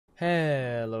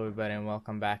Hello everybody and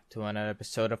welcome back to another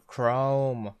episode of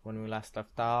Chrome. When we last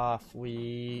left off,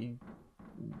 we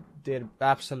did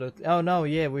absolutely... Oh no,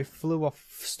 yeah, we flew a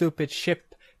stupid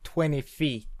ship 20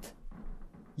 feet.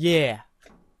 Yeah.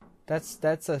 That's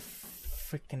a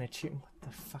freaking achievement. What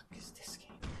the fuck is this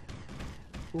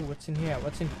game? Ooh, what's in here?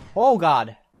 What's in... Oh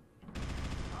god!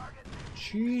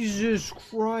 Jesus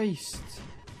Christ!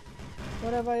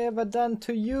 What have I ever done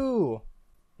to you?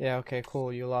 Yeah, okay,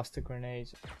 cool, you lost the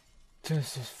grenades.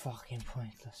 This is fucking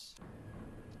pointless.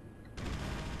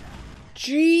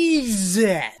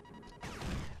 Jesus!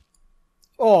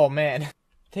 Oh man.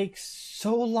 Takes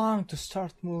so long to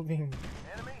start moving.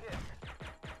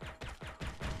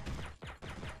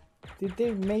 Did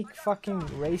they make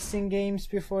fucking racing games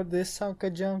before this,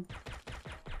 Sanka Jump?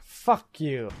 Fuck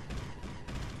you.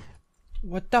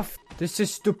 What the f- This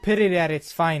is stupidity at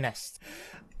its finest.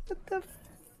 What the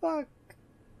fuck?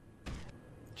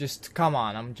 Just come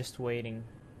on, I'm just waiting.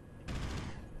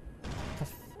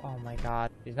 Oh my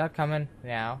god. He's not coming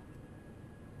now.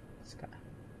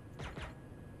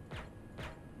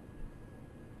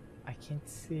 I can't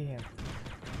see him.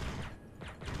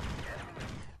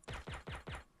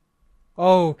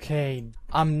 Okay,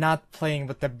 I'm not playing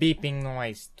with the beeping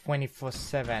noise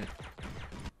 24/7.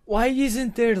 Why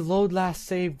isn't there load last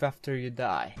save after you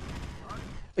die?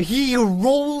 He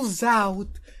rolls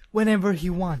out whenever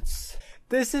he wants.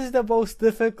 This is the most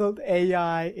difficult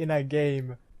AI in a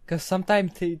game. Cause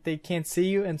sometimes they can't see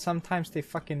you and sometimes they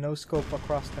fucking no-scope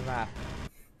across the map.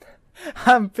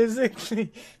 I'm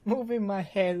physically moving my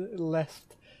head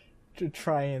left to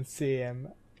try and see him.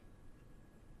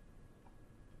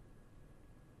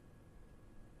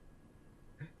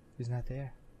 He's not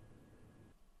there.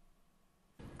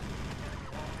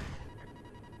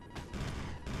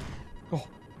 Oh,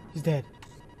 he's dead.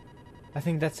 I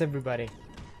think that's everybody.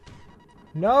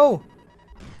 No!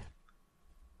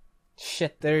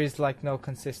 Shit, there is like no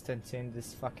consistency in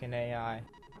this fucking AI.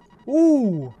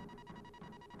 Ooh!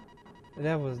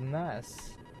 That was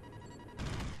nice.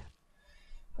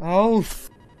 Oh,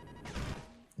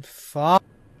 fuck.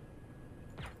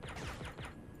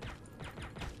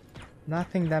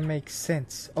 Nothing that makes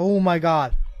sense. Oh my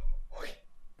god.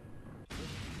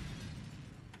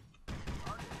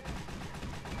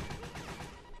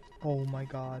 Oh my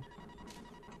god.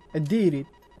 I did it.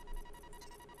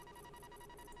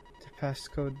 The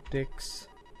passcode dicks.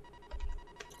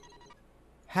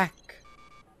 Hack.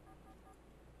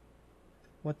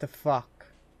 What the fuck?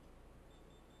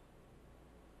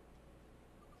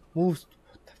 What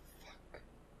the fuck?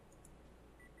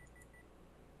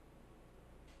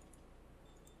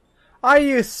 Are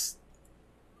you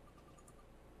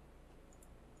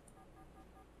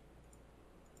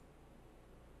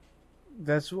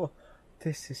That's what...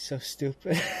 This is so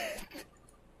stupid.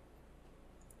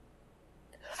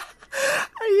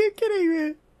 Are you kidding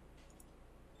me?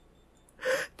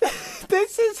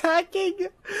 This is hacking.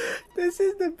 This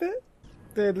is the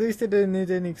best. At least it didn't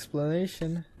need any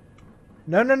explanation.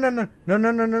 No, no, no, no, no, no,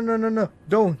 no, no, no, no, no.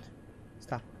 Don't.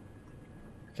 Stop.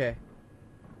 Okay.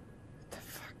 What the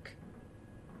fuck?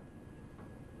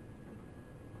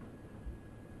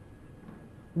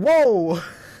 Whoa!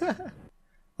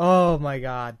 Oh my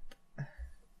god.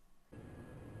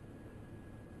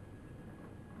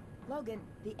 Logan,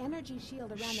 the energy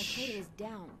shield around the crater is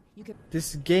down. You could...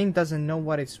 This game doesn't know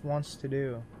what it wants to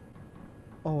do.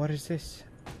 Oh, what is this?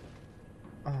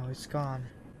 Oh, it's gone.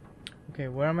 Okay,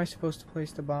 where am I supposed to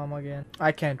place the bomb again?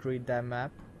 I can't read that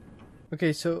map.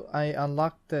 Okay, so I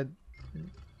unlocked the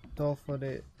door for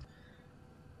the...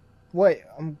 Wait,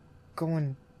 I'm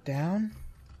going down?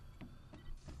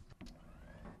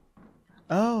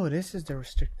 Oh, this is the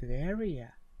restricted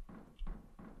area.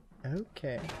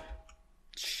 Okay.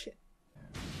 Shit.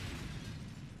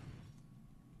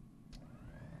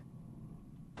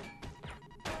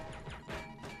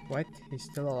 What? He's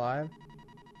still alive?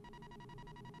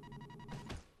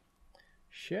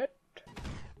 Shit.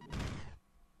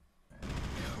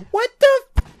 What the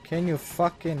f- Can you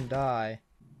fucking die?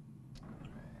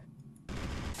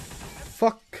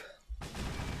 Fuck.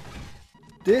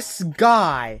 This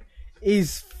guy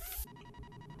is...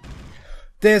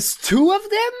 There's two of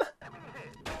them?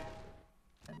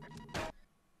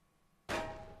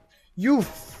 You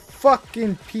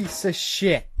fucking piece of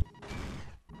shit.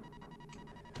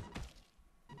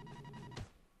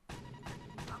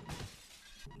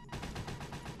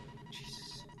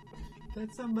 Jesus.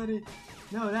 That's somebody.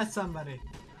 No, that's somebody.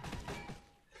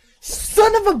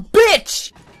 Son of a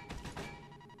bitch!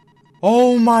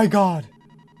 Oh my god.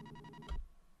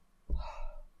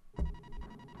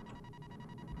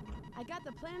 I got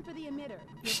the plan for the emitter.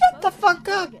 Shut the fuck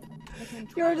up!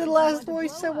 You're the last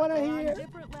voice I wanna hear.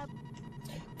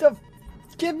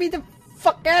 Get me the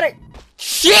fuck out of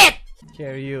shit!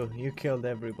 Here, you killed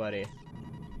everybody.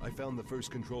 I found the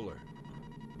first controller.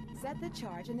 Set the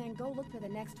charge and then go look for the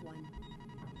next one.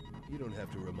 You don't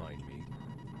have to remind me.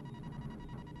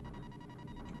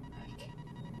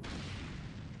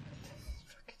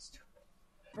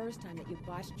 First time that you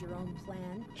botched your own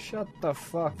plan. Shut the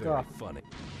fuck Very up. funny.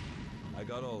 I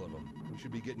got all of them. We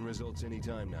should be getting results any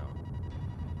time now.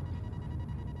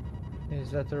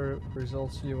 Is that the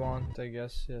results you want? I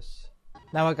guess, yes.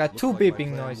 Now I got Looks two like my beeping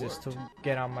plan noises worked. to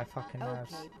get on my fucking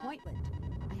nerves. Okay, Pointland.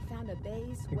 I found a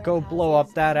base. Go blow up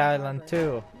warehouses, that and a island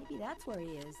harbor. too. Maybe that's where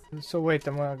he is. So wait,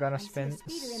 am I gonna I see a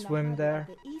speeder in the swim harbor there? at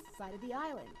the east side of the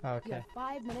island. You Okay. have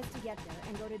 5 minutes to get there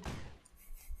and go to.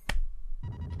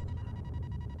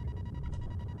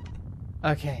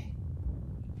 Okay.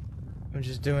 I'm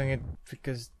just doing it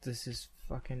because this is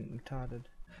fucking retarded.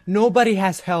 Nobody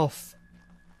has health.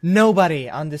 Nobody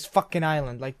on this fucking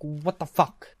island. Like, what the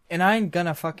fuck? And I ain't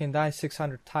gonna fucking die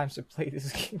 600 times to play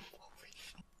this game. Holy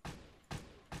shit.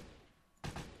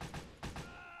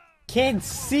 Can't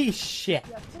see shit.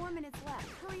 You have 4 minutes left.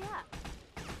 Hurry up.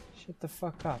 Shut the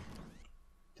fuck up.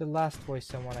 The last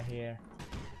voice I wanna hear.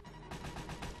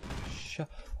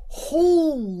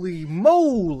 Holy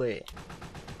moly!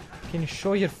 Can you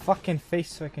show your fucking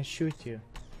face so I can shoot you?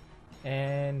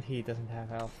 And he doesn't have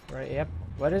health, right? Yep.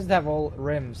 Why does it have all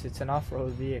rims? It's an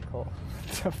off-road vehicle.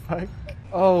 What the fuck?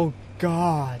 Oh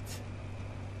god.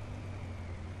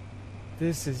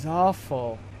 This is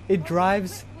awful. It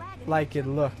drives like it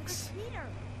looks.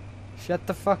 Shut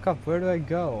the fuck up. Where do I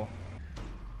go?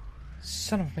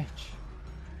 Son of a bitch.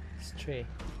 This tree.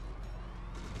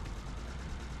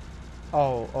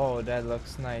 Oh, that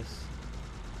looks nice.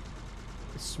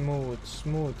 Smooth.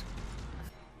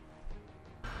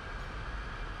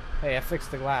 Hey, I fixed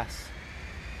the glass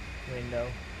window.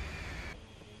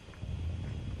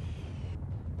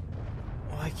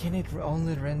 Why can't it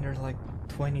only render like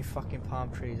 20 fucking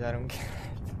palm trees? I don't get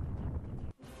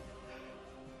it.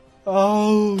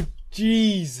 Oh,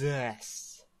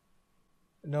 Jesus.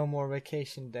 No more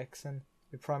vacation, Dexon.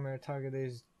 Your primary target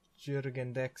is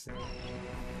Jürgen Dexon.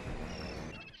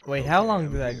 Wait, how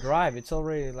long did I drive? It's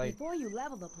already like... Before you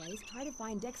level the place, try to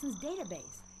find Dexon's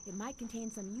database. It might contain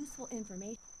some useful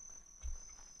information.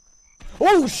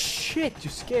 Oh shit, you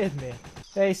scared me.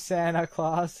 Hey Santa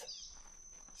Claus.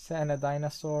 Santa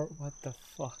Dinosaur, what the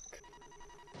fuck?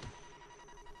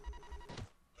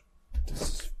 This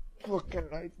is fucking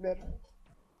nightmare.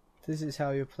 This is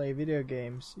how you play video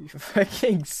games. You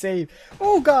fucking save.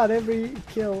 Oh god, every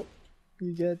kill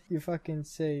you get, you fucking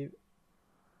save.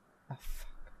 Ah,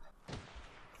 fuck.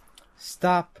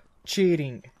 Stop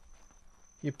cheating.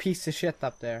 You piece of shit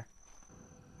up there.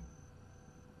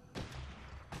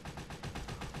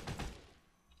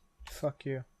 Fuck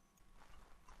you.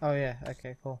 Oh yeah,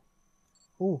 okay, cool.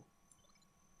 Ooh.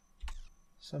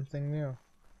 Something new.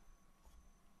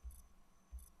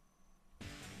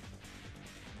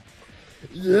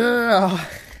 Yeah!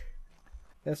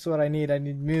 That's what I need. I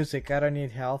need music. I don't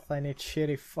need health. I need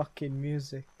shitty fucking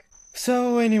music.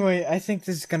 So anyway, I think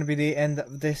this is gonna be the end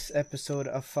of this episode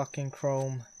of fucking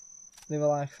Chrome. Leave a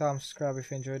like, comment, subscribe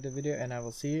if you enjoyed the video, and I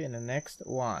will see you in the next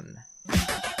one.